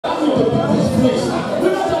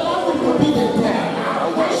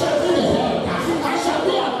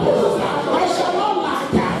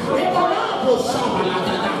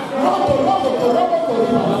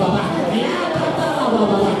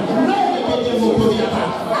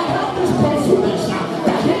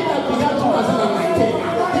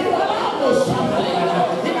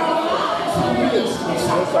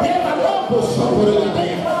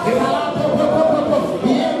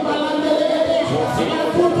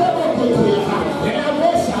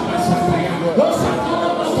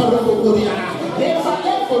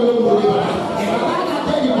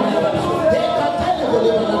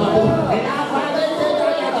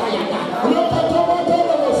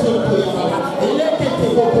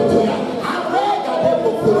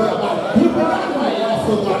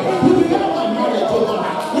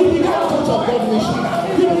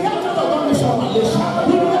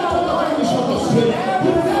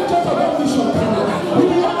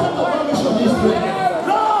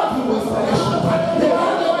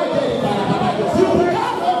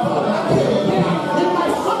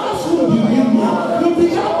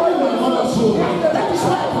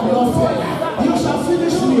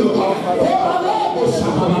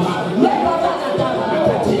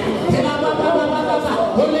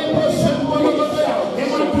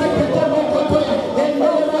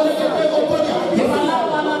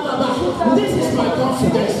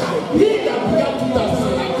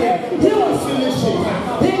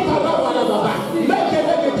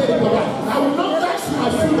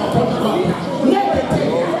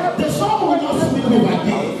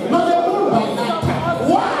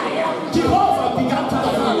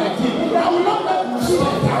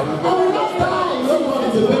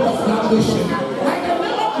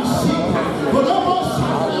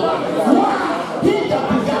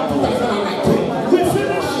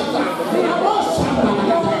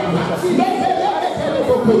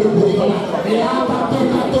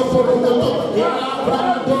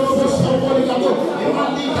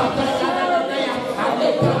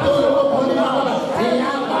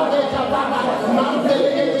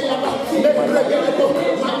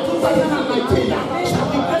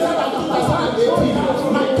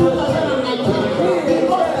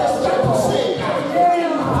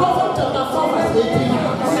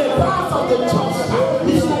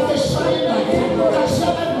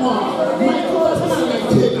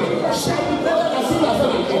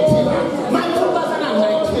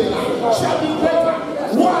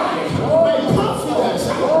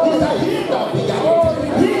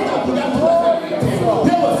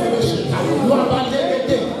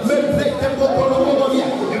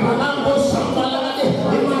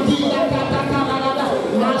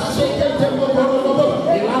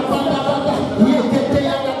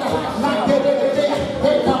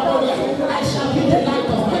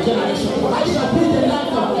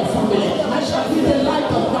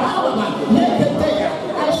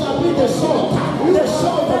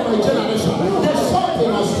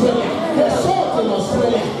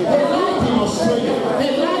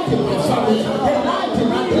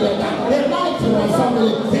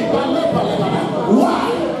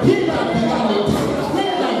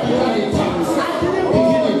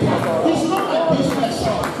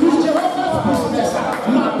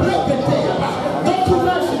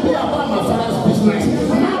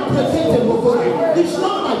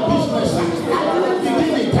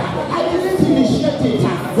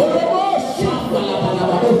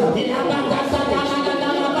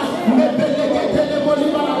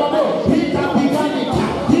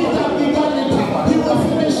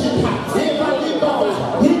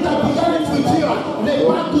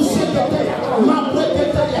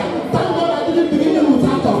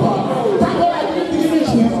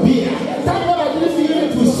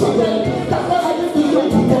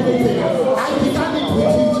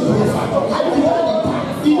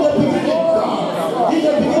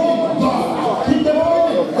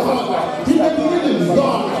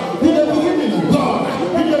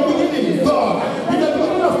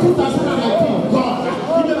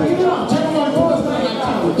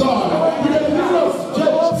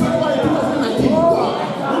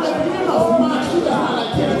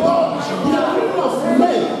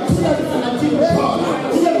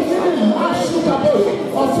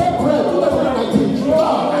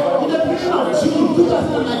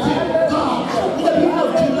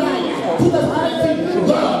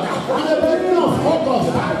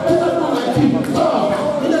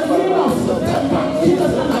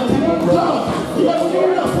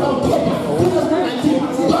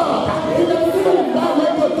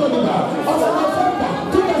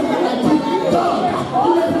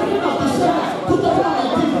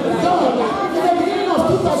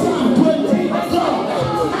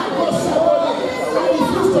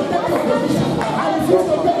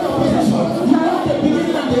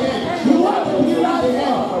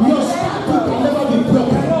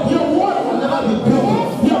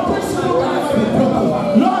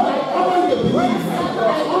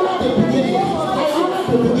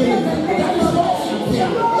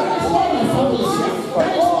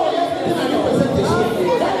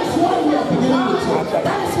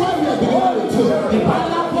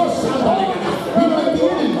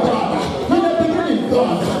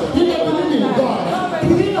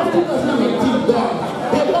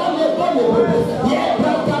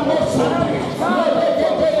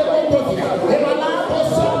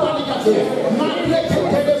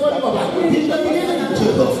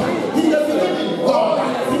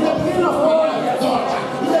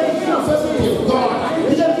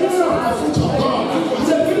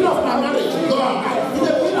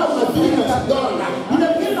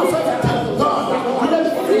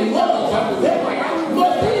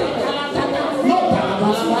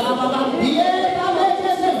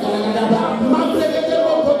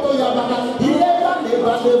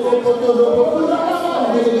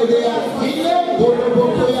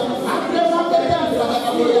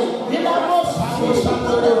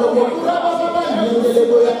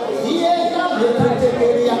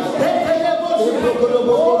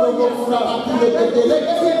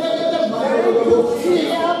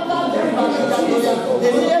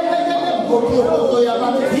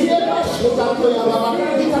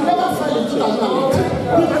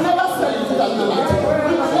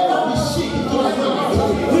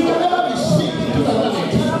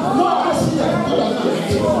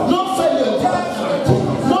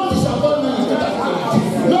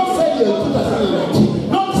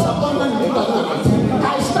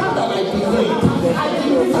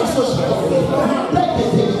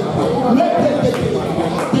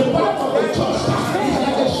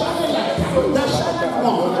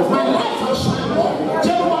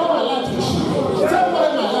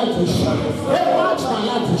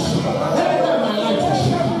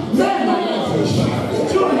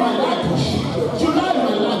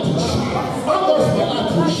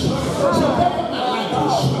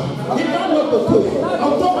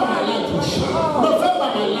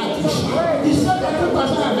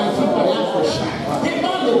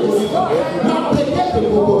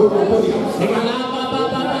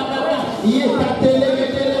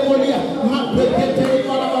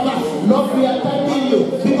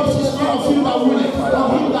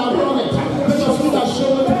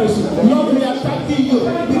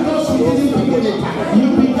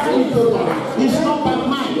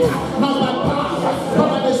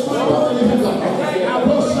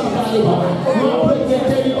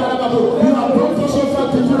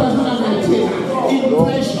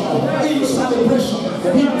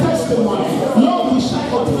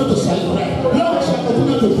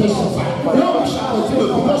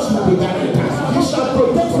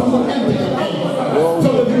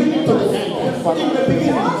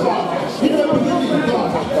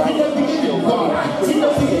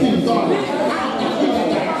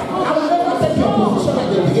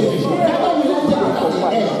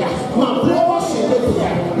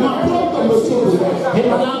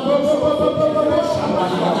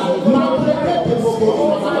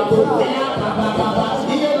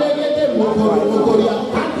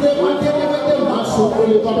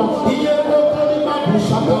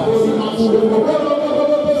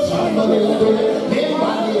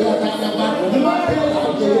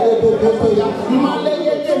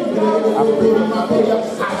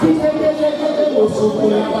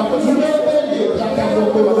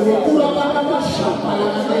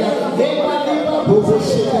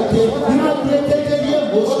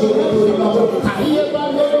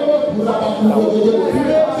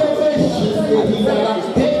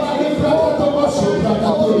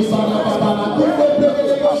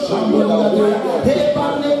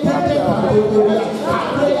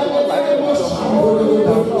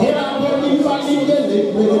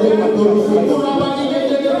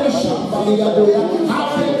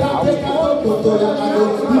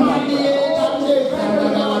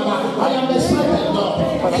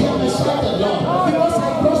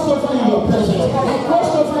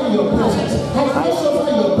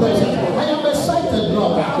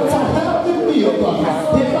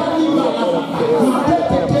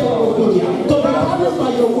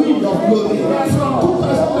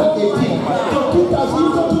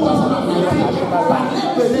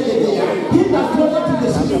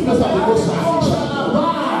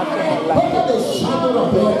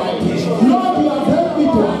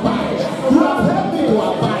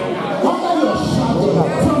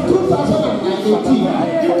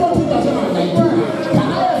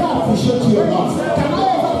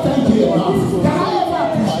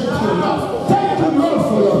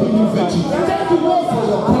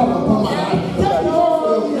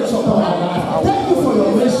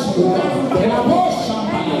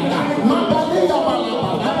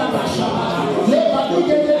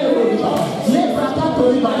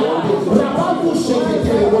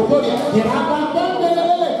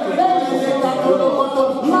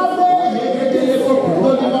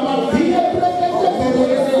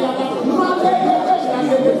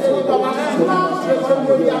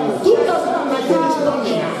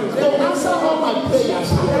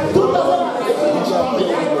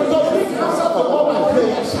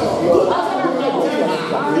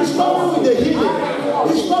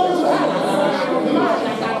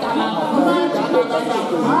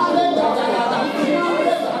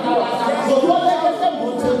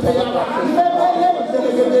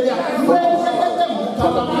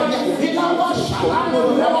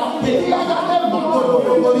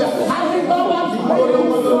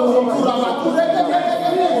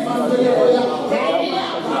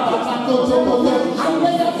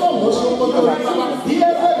In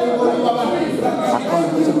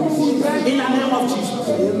the name of Jesus.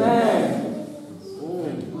 Amen.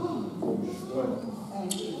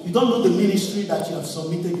 You don't know the ministry that you have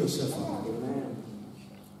submitted yourself for.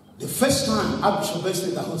 The first time Archbishop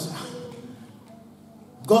Wesley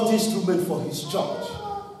got instrument for his church,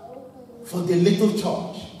 for the little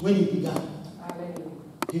church, when he began,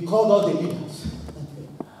 he called all the leaders.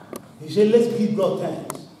 He said, let's give God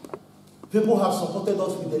thanks. People have supported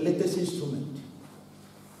us with the latest instrument.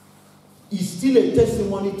 It's still a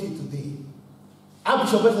testimony till today.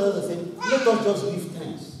 Archbishop Wesley said, let us just give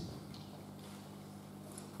thanks.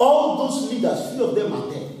 All those leaders, few of them are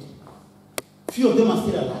dead. Few of them are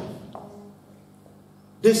still alive.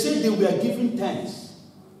 They said they were giving thanks.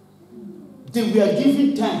 They were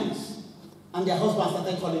giving thanks. And their husband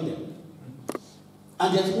started calling them.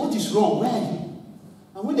 And they said, what is wrong? Where are you?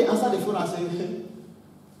 And when they answered the phone and said,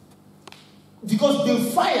 because the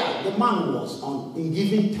fire the man was on in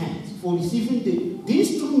giving thanks for receiving the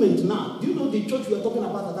instrument now. Do you know the church we were talking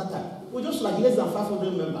about at that time? We're just like less than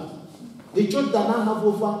 500 members. The church that now have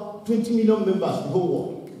over 20 million members in the whole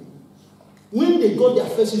world. When they got their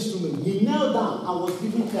first instrument, he knelt down and was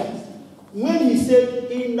giving thanks. When he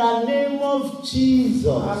said, in the name of Jesus,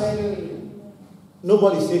 hallelujah,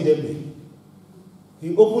 nobody said amen.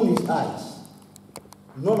 He opened his eyes.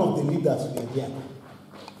 None of the leaders were there.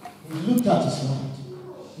 He looked at his right.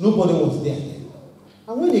 Nobody was there.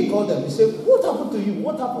 And when he called them, he said, what happened to you?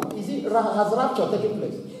 What happened? Has rapture taken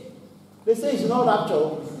place? They say it's not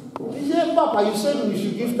rapture. He said, Papa, you said we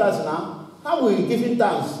should give thanks now. How will giving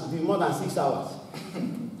thanks be more than 6 hours?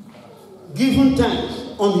 Giving thanks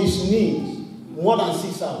on his knees more than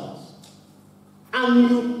 6 hours.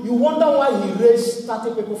 And you wonder why he raised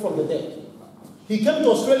 30 people from the dead. He came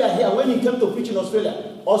to Australia here. When he came to preach in Australia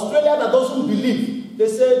that doesn't believe, they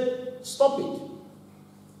said, stop it.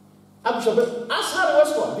 Ask Harry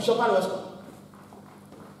Westcott, Bishop Harry Westcott.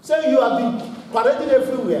 Say you have been parading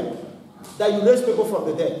everywhere that you raise people from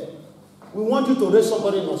the dead. We want you to raise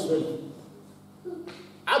somebody in Australia.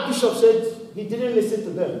 Our bishop said he didn't listen to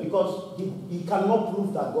them because he cannot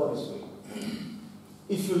prove that God is real.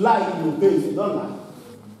 If you lie, you obey. If you don't lie.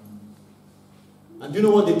 And do you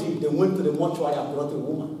know what they did? They went to the mortuary and brought a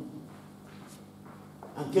woman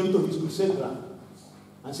and came to his crusade ground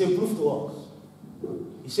and said, prove to us.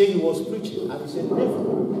 He said he was preaching and he said, never.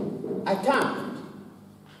 I can't.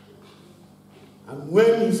 And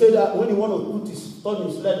when he said that, when he wanted to turn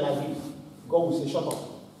his leg like this, God will say, shut up.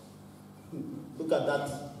 Look at that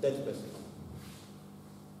dead person.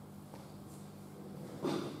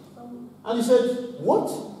 And he said,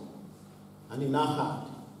 what? And he now heard,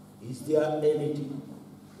 is there anything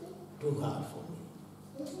too hard for me?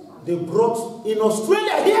 They brought in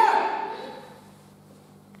Australia here.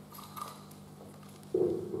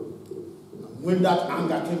 And when that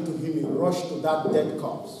anger came to him, he rushed to that dead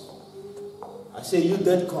corpse. I say, you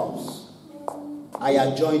dead corpse, I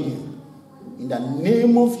adjoin you. In the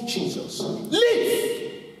name of Jesus,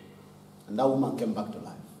 live! And that woman came back to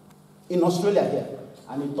life. In Australia here.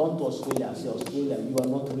 And he turned to Australia and said, Australia, you are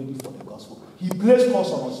not ready for the gospel. He placed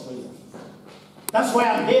us on Australia. That's why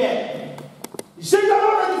I'm here. He said, you are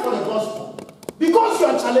not ready for the gospel. Because you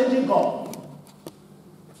are challenging God.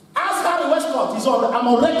 Ask Harry Westcott. I'm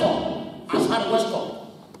on record. Ask Harry Westcott.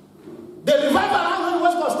 The revival Harry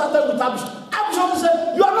Westcott started with Abishop. Abishop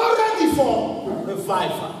said, you are not ready for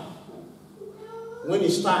revival. When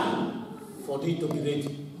it's time for thee to be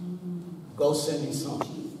ready, God send his son.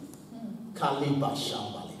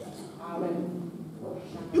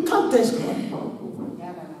 You can't test God.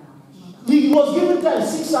 He was given time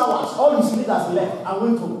 6 hours. All his leaders left and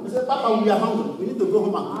went home. He said, Papa, we are hungry. We need to go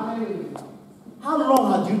home. How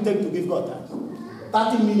long had you take to give God time?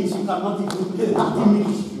 30 minutes. You cannot even 30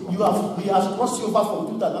 minutes. He has crossed you over from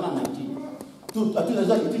 2019 to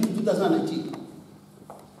 2019.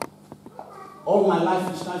 All my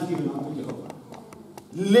life is thanksgiving unto Jehovah.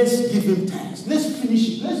 Let's give him thanks. Let's finish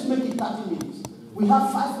it. Let's make it 30 minutes. We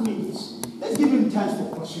have 5 minutes. Let's give him thanks for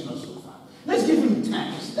crossing us so far. Let's give him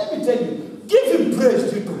thanks. Let me tell you, give him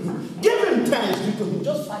praise due to him. Give him thanks due to him.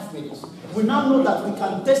 Just 5 minutes. We now know that we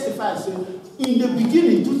can testify and say, in the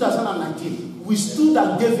beginning, 2019, we stood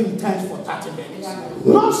and gave him thanks for 30 minutes.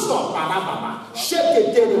 Non-stop.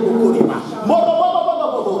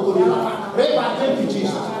 Thank you,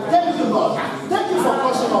 Jesus. Thank you, Lord. Thank you for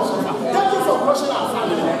crossing us over. Thank you for crossing our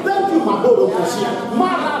family. Thank you, Maboro Kosia.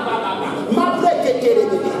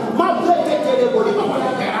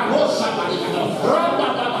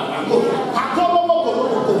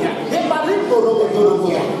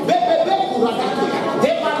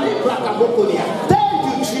 Thank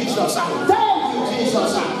you, Jesus. Thank you,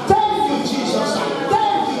 Jesus. Thank you, Jesus.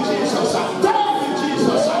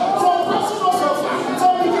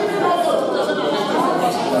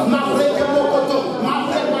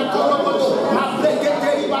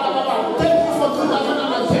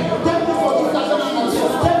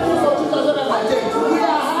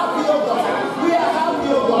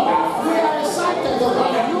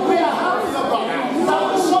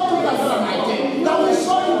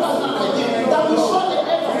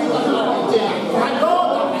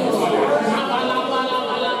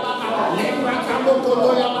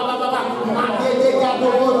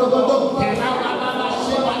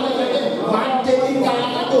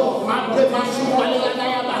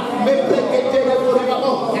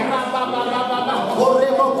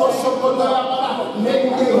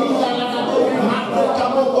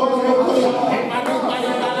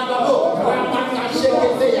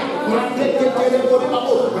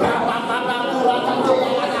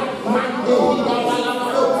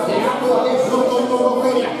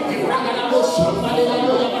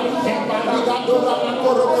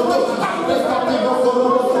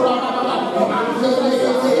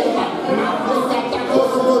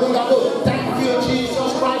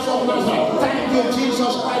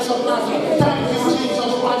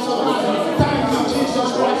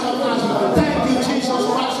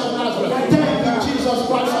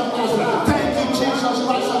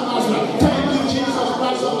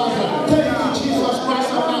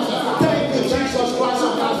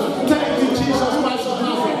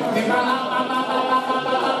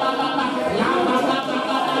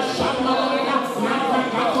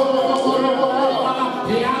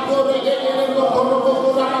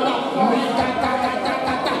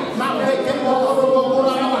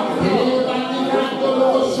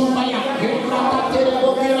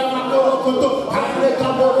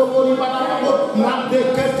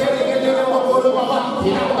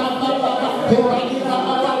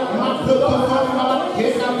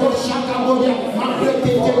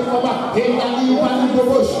 In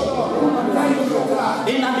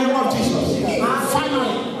the name of Jesus.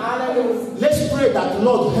 Finally, let's pray that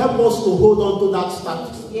Lord help us to hold on to that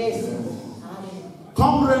status. Yes.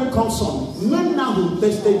 Come rain, come sun. Men now who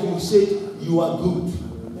tested you said you are good.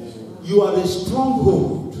 You are a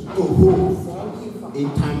stronghold to hold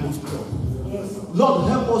in time of trouble. Lord,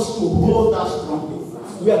 help us to hold that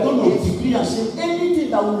stronghold. We are going to decree and say anything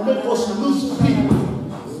that will make us lose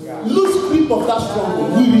grip of that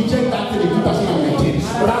stronghold. We reject that in 2019.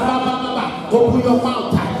 Open your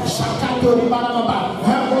mouth. Help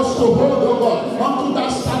us to hold, oh God, onto that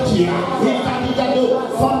statue.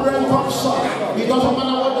 Come rain, come sun. It doesn't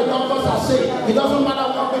matter what the doctors are saying. It doesn't matter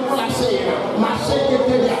what people are saying. I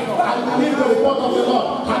believe the report of the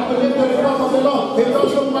Lord. I believe the report of the Lord. It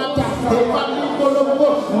doesn't matter.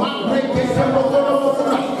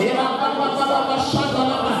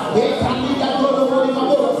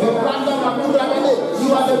 You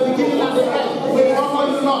are the beginning and the end. We honor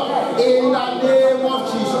you, Lord, in the name of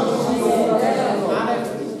Jesus.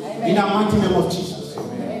 In the mighty name of Jesus.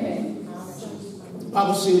 The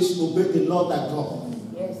Bible says, obey the Lord thy God,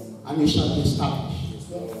 and it shall be established.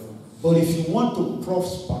 But if you want to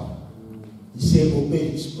prosper, he said, obey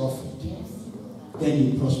his prophet. Then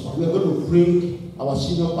you prosper. We are going to bring our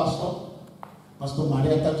senior pastor, Pastor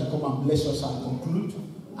Marietta, to come and bless us and conclude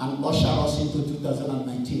and usher us into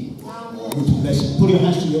 2019 with blessing. Put your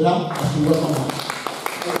hands together as you welcome us.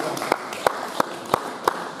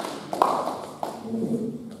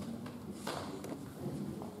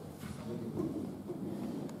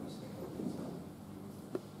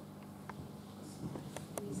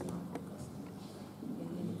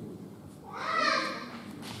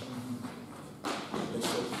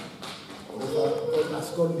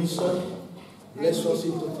 God listen, bless us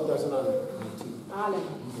into 2019. Hallelujah.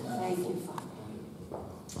 Thank you, Father.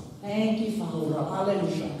 Thank you, Father.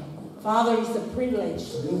 Hallelujah. Father, it's a privilege,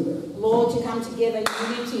 Lord, to come together in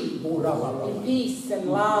unity, in peace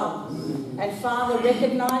and love. And Father,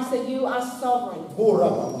 recognize that you are sovereign.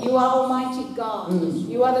 You are Almighty God.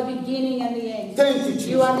 You are the beginning and the end. Thank you, Jesus.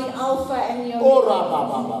 You are the Alpha and the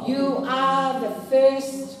Omega. You are the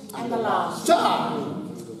first and the last.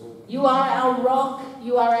 You are our rock.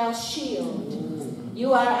 You are our shield.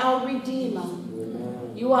 You are our Redeemer.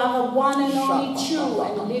 You are the one and only true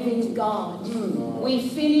and living God. We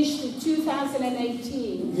finish the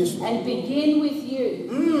 2018 and begin with you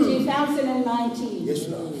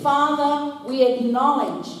 2019. Father, we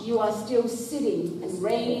acknowledge you are still sitting and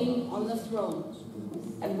reigning on the throne.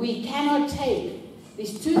 And we cannot take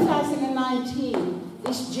this 2019,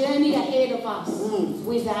 this journey ahead of us,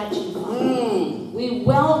 without you, Father. We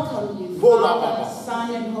welcome you, Father,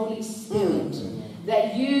 Son, and Holy Spirit,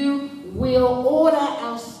 that you will order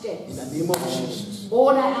our steps. In the name of Jesus.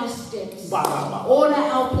 Order our steps. Order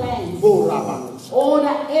our plans.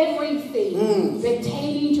 Order everything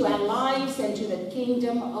pertaining to our lives and to the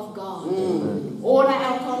kingdom of God. Order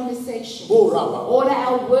our conversation. Order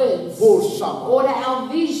our words. Order our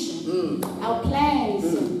vision. Our plans,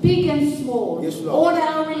 big and small. Order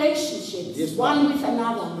our relationships, one with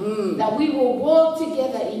another. That we will walk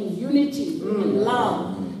together in unity and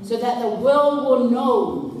love, so that the world will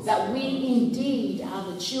know that we indeed are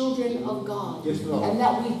the children of God. And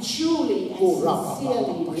that we truly and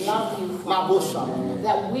sincerely love you, Father.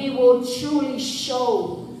 That we will truly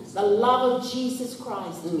show the love of Jesus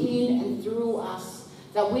Christ in and through us.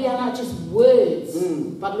 That we are not just words,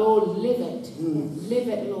 but Lord, live it. Live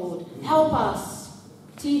it, Lord. Help us.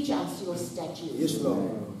 Teach us your statutes.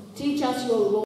 Teach us your law.